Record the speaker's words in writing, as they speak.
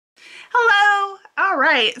Hello!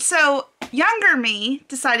 Alright, so younger me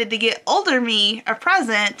decided to get older me a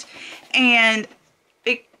present, and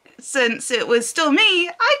since it was still me,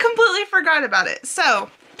 I completely forgot about it.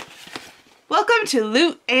 So, welcome to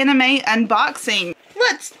Loot Anime Unboxing.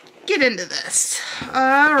 Let's get into this.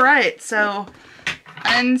 Alright, so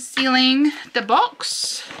unsealing the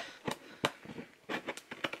box.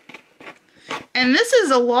 And this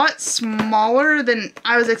is a lot smaller than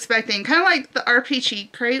I was expecting, kind of like the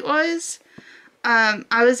RPG crate was.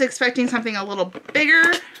 I was expecting something a little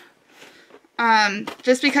bigger,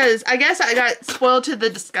 just because I guess I got spoiled to the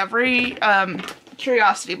Discovery,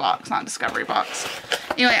 Curiosity box, not Discovery box.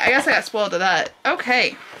 Anyway, I guess I got spoiled to that.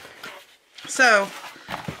 Okay, so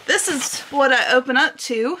this is what I open up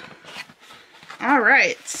to.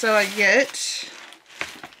 Alright, so I get,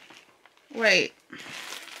 wait.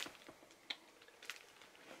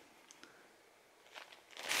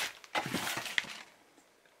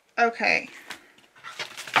 Okay.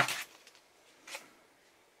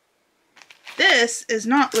 This is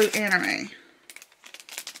not Loot Anime.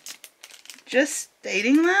 Just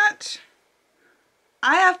stating that,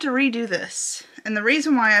 I have to redo this. And the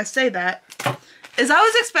reason why I say that is I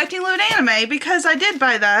was expecting Loot Anime because I did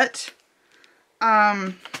buy that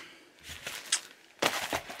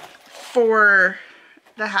for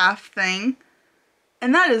the half thing.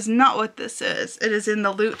 And that is not what this is. It is in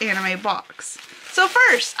the Loot Anime box. So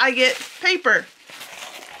first, I get paper.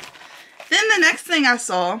 Then the next thing I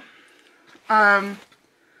saw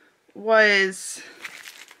was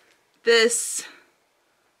this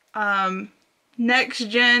next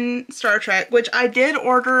gen Star Trek, which I did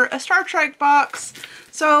order a Star Trek box.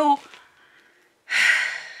 So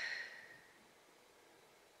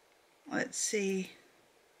let's see.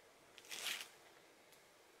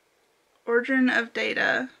 Origin of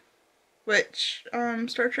Data, which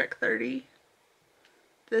Star Trek 30.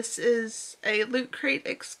 This is a LootCrate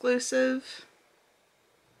exclusive.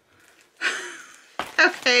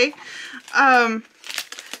 Okay.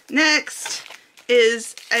 Next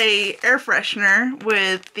is a air freshener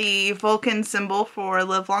with the Vulcan symbol for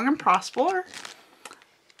Live Long and Prosper.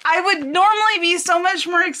 I would normally be so much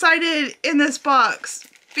more excited in this box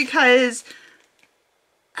because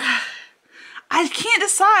I can't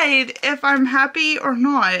decide if I'm happy or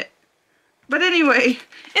not. But anyway,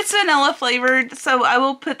 it's vanilla flavored, so I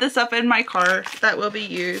will put this up in my car that will be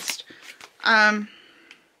used. Part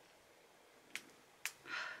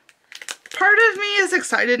of me is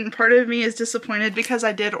excited and part of me is disappointed because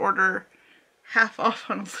I did order half off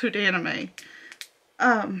on a Loot Anime.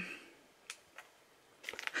 I don't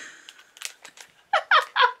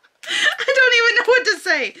even know what to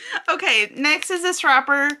say. Okay, next is this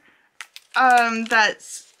wrapper.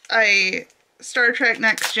 That's a Star Trek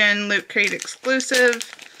Next Gen LootCrate exclusive.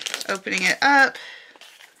 Opening it up.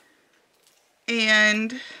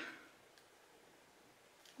 And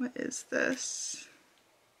what is this?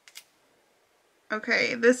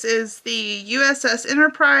 Okay, this is the USS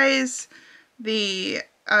Enterprise, the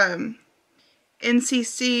NCC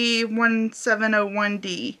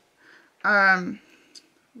 1701D,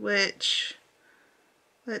 which,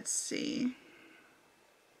 let's see.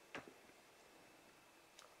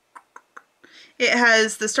 It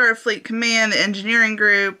has the Starfleet Command, the Engineering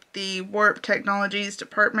Group, the Warp Technologies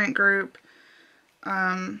Department Group,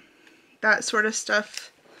 that sort of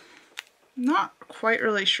stuff. Not quite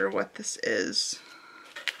really sure what this is.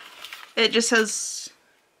 It just says,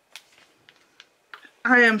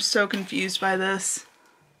 I am so confused by this.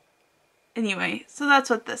 Anyway, so that's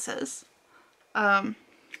what this is.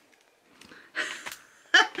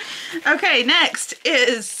 Okay, next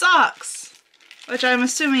is socks, which I'm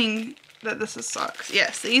assuming that this is socks.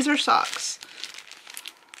 Yes, these are socks.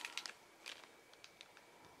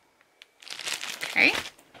 Okay.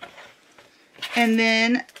 And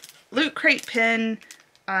then LootCrate pen.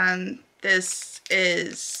 This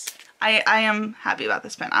is, I am happy about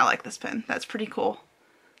this pen. I like this pen. That's pretty cool.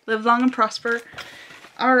 Live long and prosper.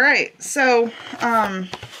 Alright, so,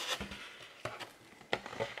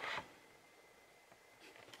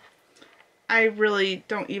 I really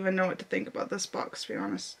don't even know what to think about this box, to be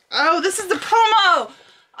honest. Oh, this is the promo!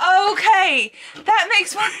 Okay, that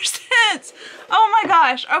makes more sense. Oh my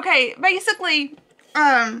gosh. Okay, basically,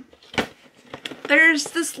 there's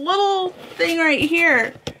this little thing right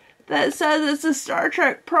here that says it's a Star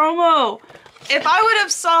Trek promo. If I would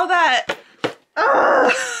have saw that, okay,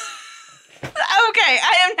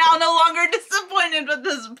 I am now no longer disappointed with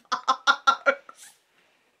this box.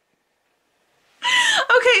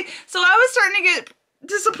 Okay, so I was starting to get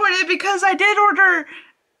disappointed because I did order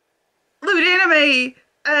Loot Anime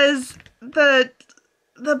as the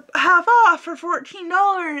the half off for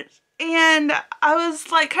 $14. And I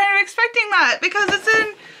was like kind of expecting that because it's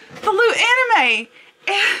in the Loot anime.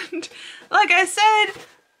 And like I said,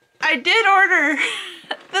 I did order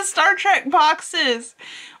the Star Trek boxes,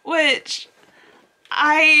 which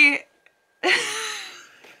I...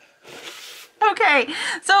 Okay,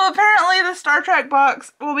 so apparently the Star Trek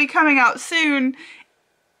box will be coming out soon,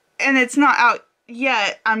 and it's not out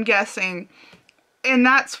yet, I'm guessing. And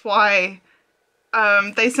that's why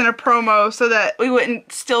they sent a promo so that we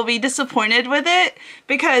wouldn't still be disappointed with it,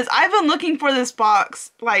 because I've been looking for this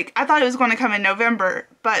box. Like, I thought it was going to come in November,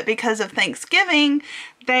 but because of Thanksgiving,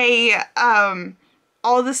 they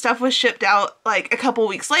all the stuff was shipped out like a couple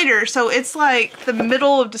weeks later, so it's like the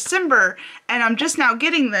middle of December and I'm just now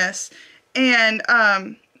getting this. And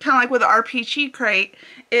kind of like with the RPG crate,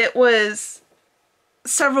 it was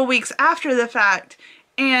several weeks after the fact.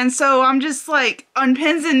 And so I'm just like on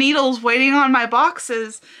pins and needles waiting on my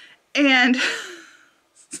boxes. And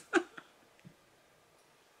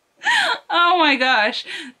oh my gosh,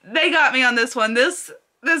 they got me on this one. This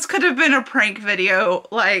could have been a prank video,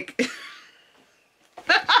 like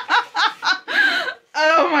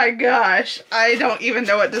oh my gosh, I don't even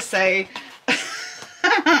know what to say.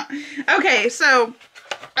 Okay, so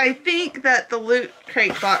I think that the Loot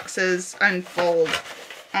Crate boxes unfold.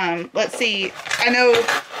 Let's see. I know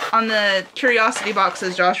on the Curiosity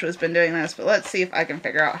boxes Joshua's been doing this, but let's see if I can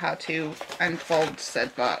figure out how to unfold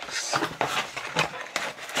said box.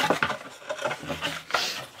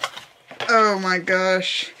 Oh my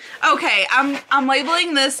gosh. Okay, I'm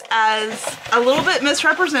labeling this as a little bit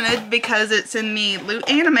misrepresented because it's in the Loot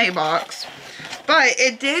anime box. But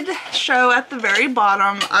it did show at the very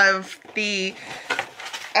bottom of the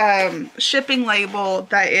shipping label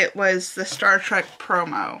that it was the Star Trek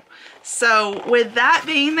promo. So with that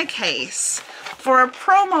being the case, for a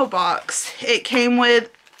promo box, it came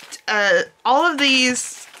with all of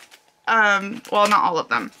these, well, not all of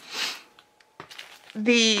them.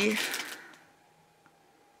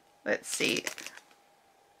 Let's see,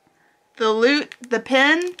 the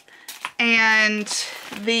pin, and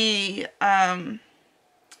the I'm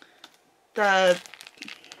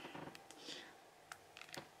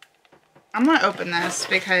gonna open this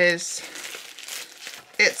because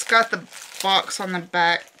it's got the box on the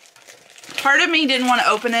back. Part of me didn't want to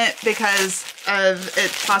open it because of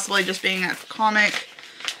it possibly just being a comic.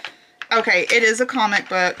 Okay, it is a comic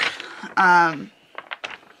book.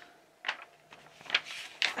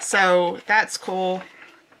 So that's cool.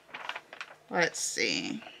 Let's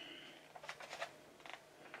see.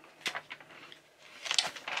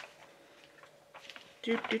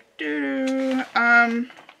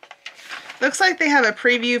 Looks like they have a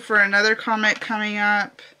preview for another comic coming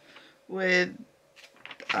up with,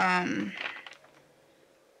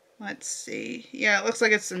 let's see. Yeah, it looks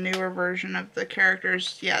like it's a newer version of the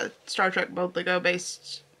characters. Yeah, Star Trek Bold Lego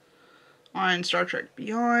based on Star Trek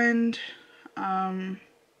Beyond.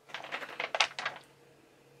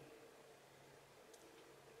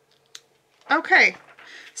 Okay,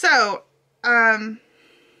 so,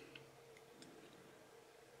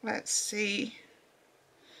 let's see.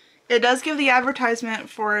 It does give the advertisement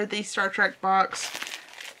for the Star Trek box,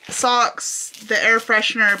 socks, the air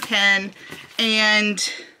freshener pen,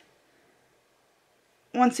 and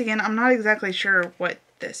once again, I'm not exactly sure what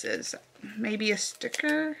this is. Maybe a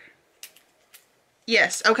sticker?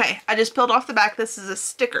 Yes, okay. I just peeled off the back. This is a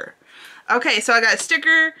sticker. Okay, so I got a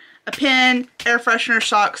sticker, a pen, air freshener,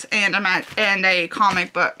 socks, and a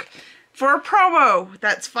comic book. For a promo,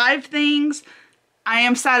 that's 5 things. I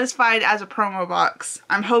am satisfied as a promo box.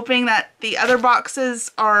 I'm hoping that the other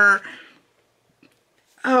boxes are...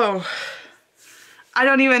 Oh, I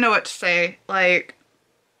don't even know what to say. Like,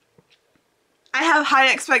 I have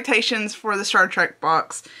high expectations for the Star Trek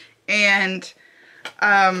box, and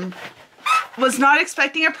was not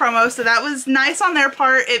expecting a promo, so that was nice on their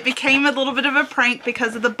part. It became a little bit of a prank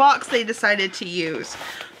because of the box they decided to use,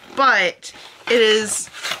 but it is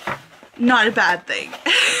not a bad thing.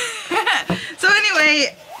 So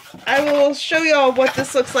anyway, I will show y'all what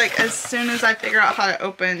this looks like as soon as I figure out how to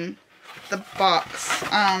open the box.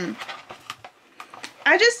 I'm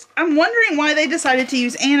wondering why they decided to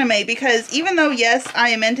use anime, because even though, yes, I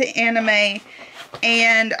am into anime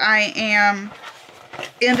and I am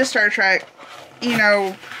into Star Trek, you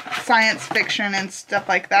know, science fiction and stuff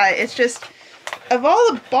like that, it's just, of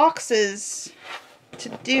all the boxes to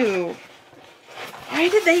do, why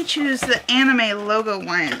did they choose the anime logo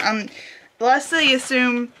one? Unless they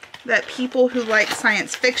assume that people who like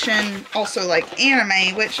science fiction also like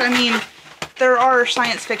anime, which, I mean, there are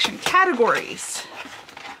science fiction categories.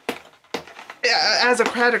 as a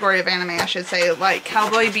category of anime, I should say, like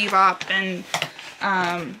Cowboy Bebop and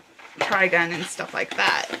Trigun and stuff like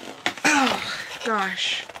that. Oh,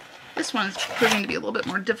 gosh. This one's proving to be a little bit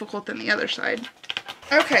more difficult than the other side.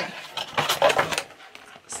 Okay.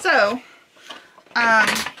 So,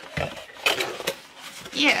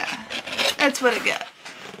 yeah, that's what I got.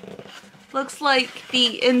 Looks like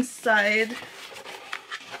the inside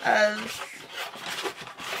of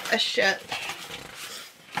a ship.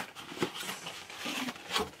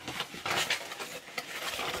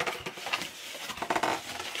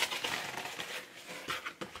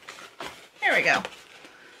 There we go.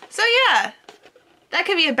 So yeah, that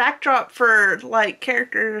could be a backdrop for like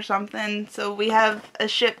characters or something. So we have a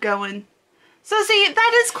ship going. So see,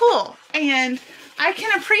 that is cool. And I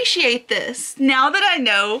can appreciate this now that I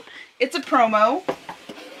know it's a promo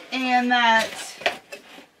and that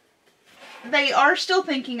they are still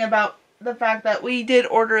thinking about the fact that we did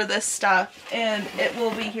order this stuff and it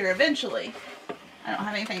will be here eventually. I don't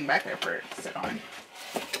have anything back there for it to sit on.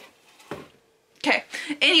 Okay,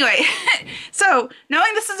 anyway, so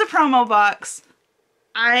knowing this is a promo box,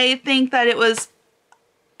 I think that it was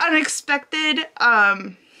unexpected,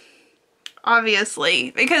 obviously,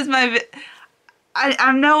 because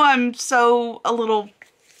I know I'm so a little,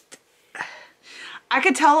 I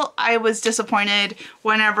could tell I was disappointed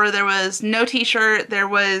whenever there was no t-shirt, there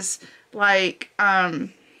was like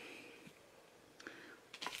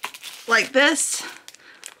this.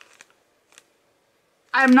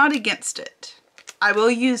 I'm not against it. I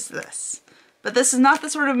will use this. But this is not the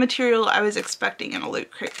sort of material I was expecting in a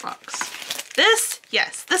Loot Crate box. This,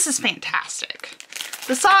 yes, this is fantastic.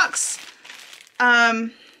 The socks,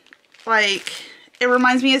 like, it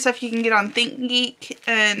reminds me of stuff you can get on ThinkGeek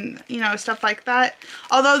and, you know, stuff like that.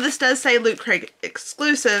 Although this does say Loot Crate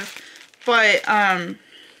exclusive, but, I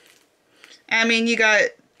mean, you got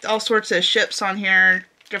all sorts of ships on here,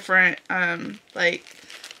 different, like,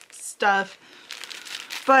 stuff.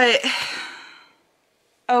 But,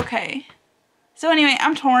 okay. So anyway,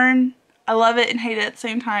 I'm torn. I love it and hate it at the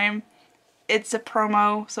same time. It's a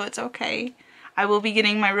promo, so it's okay. I will be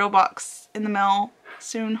getting my real box in the mail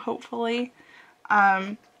soon, hopefully.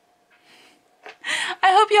 I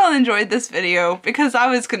hope y'all enjoyed this video because I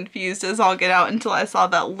was confused as all get out until I saw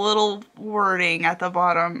that little wording at the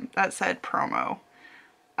bottom that said promo.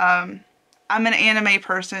 I'm an anime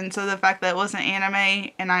person, so the fact that it wasn't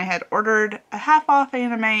anime and I had ordered a half-off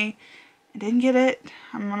anime and didn't get it,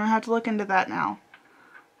 I'm gonna have to look into that now.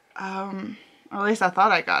 Or at least I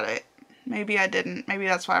thought I got it. Maybe I didn't. Maybe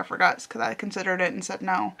that's why I forgot, because I considered it and said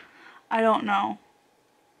no. I don't know.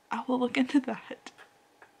 I will look into that.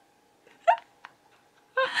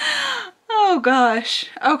 Oh gosh.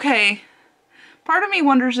 Okay. Part of me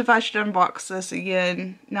wonders if I should unbox this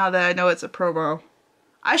again now that I know it's a promo.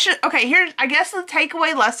 I should, okay, here's, I guess the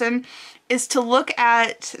takeaway lesson is to look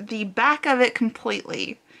at the back of it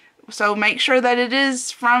completely. So make sure that it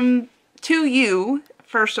is from, to you,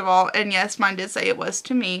 first of all, and yes, mine did say it was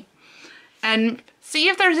to me. And see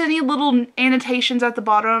if there's any little annotations at the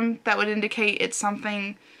bottom that would indicate it's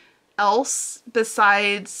something else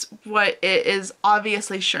besides what it is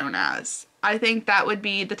obviously shown as. I think that would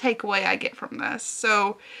be the takeaway I get from this.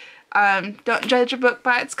 So, don't judge a book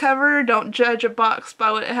by its cover. Don't judge a box by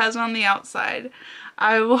what it has on the outside.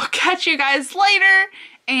 I will catch you guys later,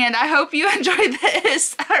 and I hope you enjoyed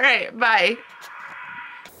this. Alright, bye.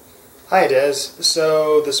 Hi Des.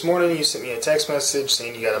 So this morning you sent me a text message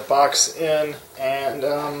saying you got a box in, and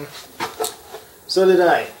so did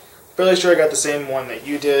I. Fairly sure I got the same one that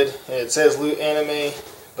you did. It says Loot Anime,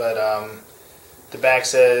 but the back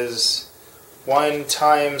says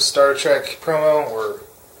one-time Star Trek promo, or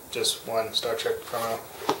just one Star Trek promo.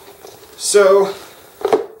 So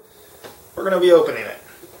we're going to be opening it.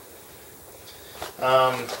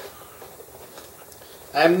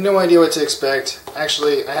 I have no idea what to expect.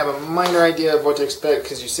 Actually, I have a minor idea of what to expect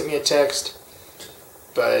because you sent me a text,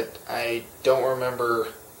 but I don't remember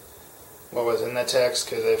what was in that text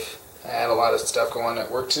because I had a lot of stuff going on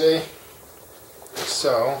at work today.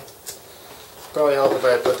 So, probably help if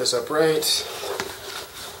I put this up right.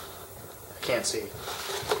 I can't see.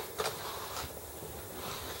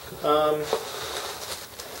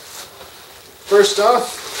 First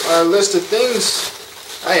off, our list of things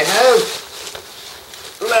I have.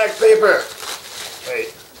 Black paper.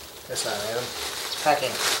 Wait, that's not an item. It's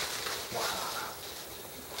packing. Wow.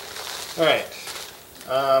 Alright.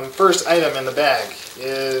 First item in the bag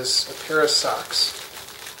is a pair of socks.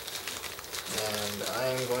 And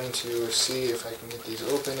I'm going to see if I can get these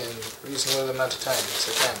open in a reasonable amount of time. Yes,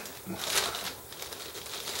 I can.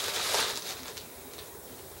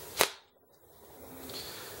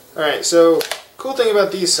 Alright, so cool thing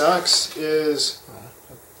about these socks is... Oh,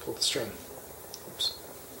 I pulled the string. Oops.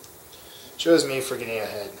 Shows me forgetting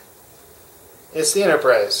ahead. It's the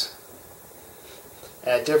Enterprise.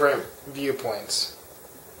 At different viewpoints.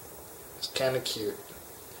 It's kind of cute.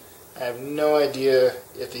 I have no idea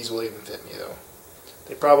if these will even fit me though.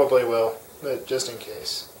 They probably will, but just in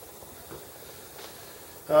case.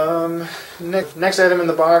 Next item in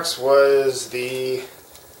the box was the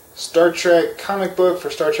Star Trek comic book for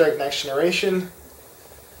Star Trek Next Generation.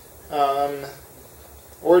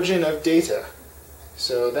 Origin of Data.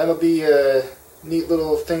 So that'll be a neat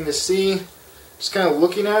little thing to see. Just kind of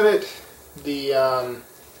looking at it,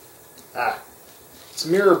 it's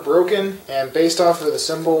mirror broken, and based off of the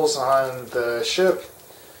symbols on the ship,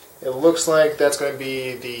 it looks like that's going to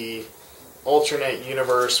be the alternate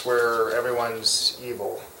universe where everyone's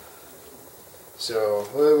evil. So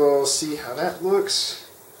we'll see how that looks.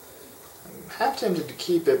 I'm half tempted to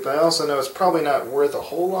keep it, but I also know it's probably not worth a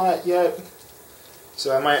whole lot yet.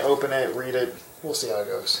 So I might open it, read it. We'll see how it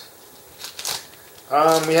goes.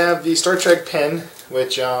 We have the Star Trek pin,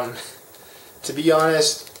 which, to be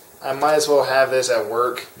honest, I might as well have this at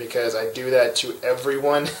work because I do that to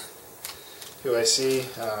everyone who I see.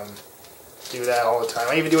 Do that all the time.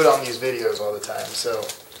 I even do it on these videos all the time. So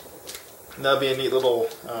that'll be a neat little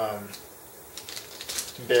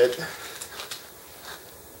bit.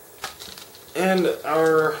 And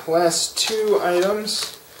our last two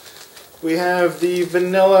items, we have the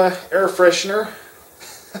vanilla air freshener.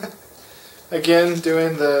 Again,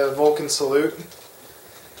 doing the Vulcan salute.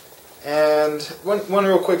 And one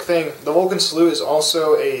real quick thing, the Vulcan salute is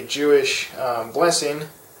also a Jewish blessing,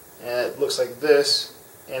 and it looks like this,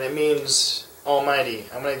 and it means Almighty.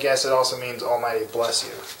 I'm going to guess it also means Almighty bless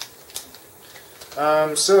you.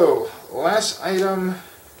 So, last item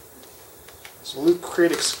is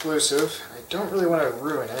LootCrate exclusive. I don't really want to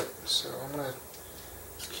ruin it, so I'm going to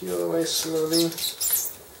peel away slowly.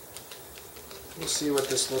 We'll see what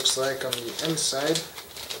this looks like on the inside.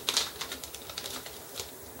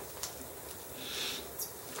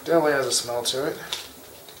 Definitely has a smell to it.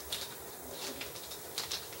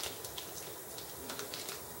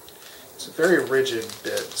 It's a very rigid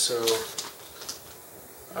bit, so...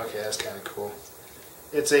 Okay, that's kind of cool.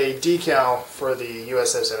 It's a decal for the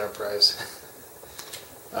USS Enterprise.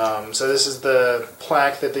 So this is the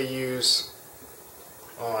plaque that they use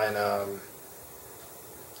on...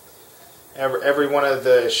 Every one of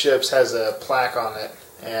the ships has a plaque on it,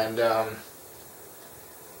 and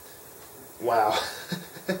wow.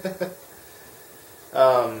 The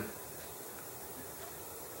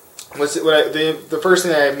first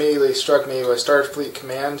thing that immediately struck me was Starfleet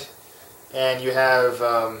Command, and you have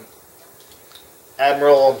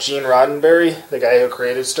Admiral Gene Roddenberry, the guy who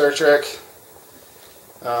created Star Trek.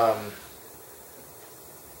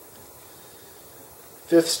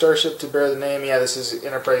 Fifth starship to bear the name. Yeah, this is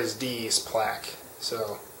Enterprise D's plaque.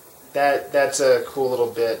 So that's a cool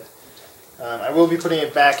little bit. I will be putting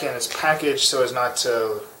it back in its package so as not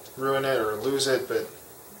to ruin it or lose it, but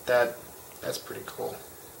that's pretty cool.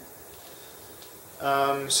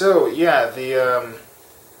 So yeah, the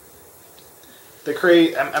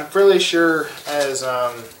crate. I'm fairly sure, as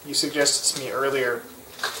you suggested to me earlier,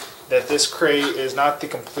 that this crate is not the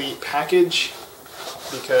complete package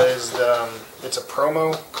because it's a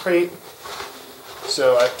promo crate.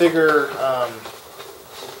 So I figure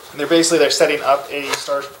they're setting up a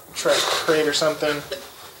Star Trek crate or something,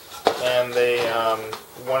 and they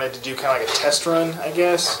wanted to do kind of like a test run, I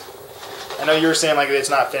guess. I know you were saying like it's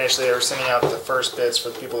not finished. They were sending out the first bits for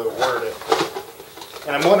the people who ordered it,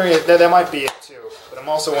 and I'm wondering if that might be it too. But I'm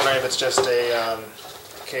also wondering if it's just a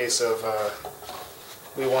case of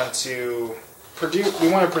we want to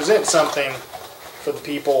present something for the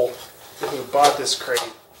people who bought this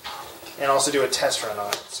crate, and also do a test run on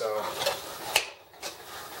it. So,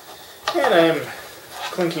 and I'm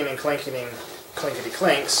clinking and clanking and clinkety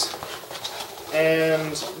clinks.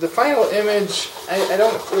 And the final image, I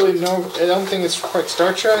don't really know. I don't think it's quite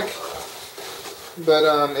Star Trek, but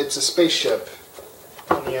it's a spaceship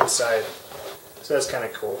on the inside, so that's kind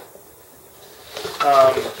of cool.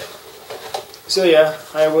 So yeah,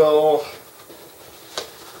 I will.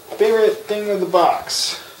 Favorite thing of the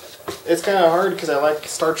box. It's kind of hard because I like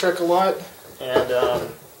Star Trek a lot, and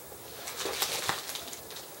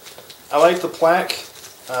I like the plaque.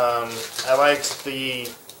 I liked the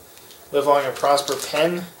Live Long and Prosper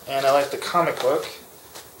pen, and I like the comic book.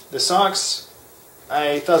 The socks,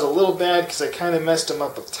 I thought was a little bad because I kind of messed them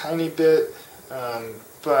up a tiny bit,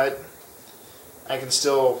 but I can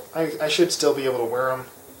still, I should still be able to wear them.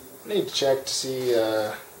 I need to check to see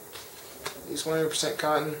these 100%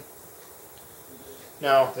 cotton.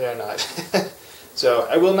 No, they're not. So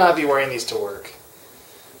I will not be wearing these to work.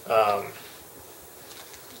 And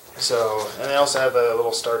they also have a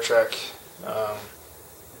little Star Trek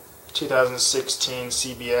 2016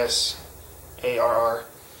 CBS ARR.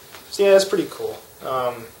 So yeah, that's pretty cool.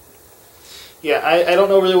 Yeah, I don't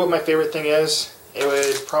know really what my favorite thing is. It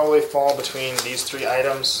would probably fall between these three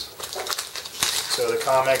items. So the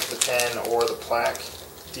comic, the pen, or the plaque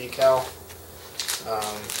decal.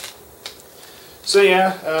 So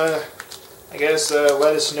yeah, I guess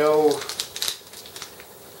let us know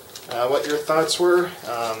what your thoughts were.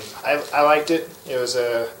 I liked it. It was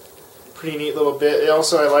a pretty neat little bit.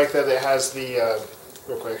 I like that it has the,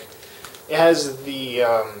 real quick, it has the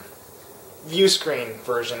view screen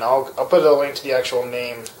version. I'll put a link to the actual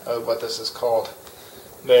name of what this is called.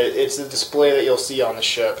 But it's the display that you'll see on the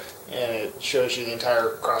ship, and it shows you the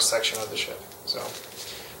entire cross-section of the ship. So,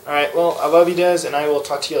 alright, well, I love you, Des, and I will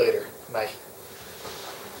talk to you later. Bye.